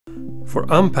For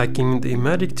unpacking the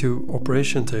imagiQ2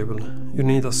 operation table, you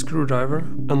need a screwdriver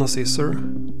and a scissor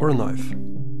or a knife.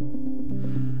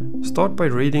 Start by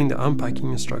reading the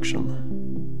unpacking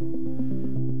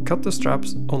instruction. Cut the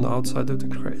straps on the outside of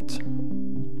the crate.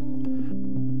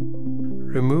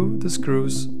 Remove the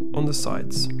screws on the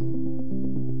sides.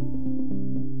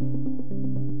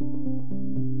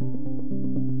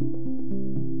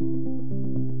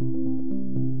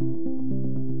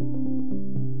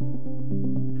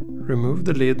 Remove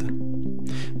the lid.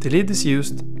 The lid is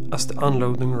used as the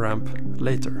unloading ramp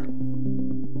later.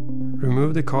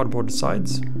 Remove the cardboard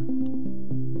sides.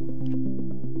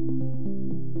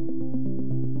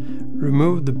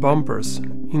 Remove the bumpers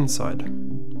inside.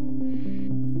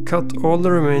 Cut all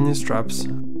the remaining straps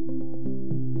and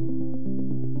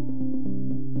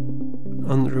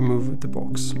remove the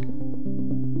box.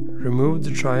 Remove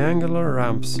the triangular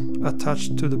ramps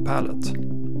attached to the pallet.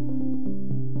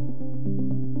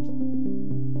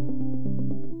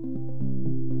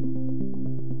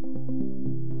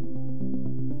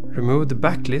 Remove the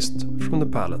backlist from the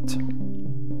pallet.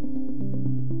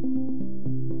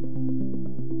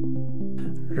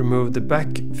 Remove the back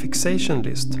fixation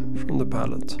list from the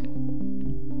pallet.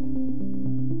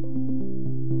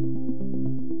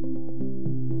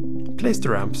 Place the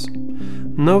ramps.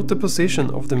 Note the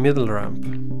position of the middle ramp.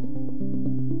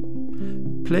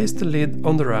 Place the lid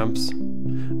on the ramps.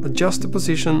 Adjust the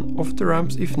position of the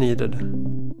ramps if needed.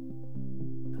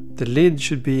 The lid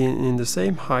should be in the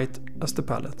same height as the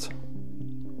pallet.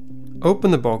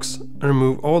 Open the box and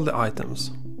remove all the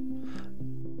items.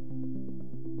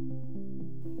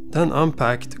 Then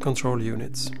unpack the control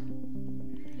units.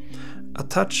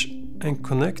 Attach and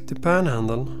connect the pan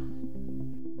handle.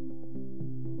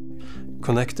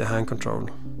 Connect the hand control.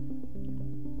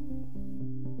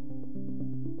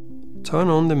 Turn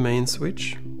on the main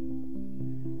switch.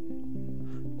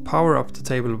 Power up the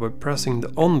table by pressing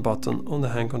the on button on the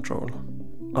hand control.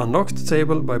 Unlock the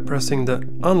table by pressing the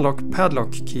unlock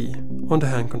padlock key on the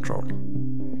hand control.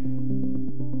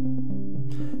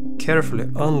 Carefully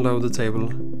unload the table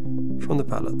from the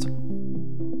pallet.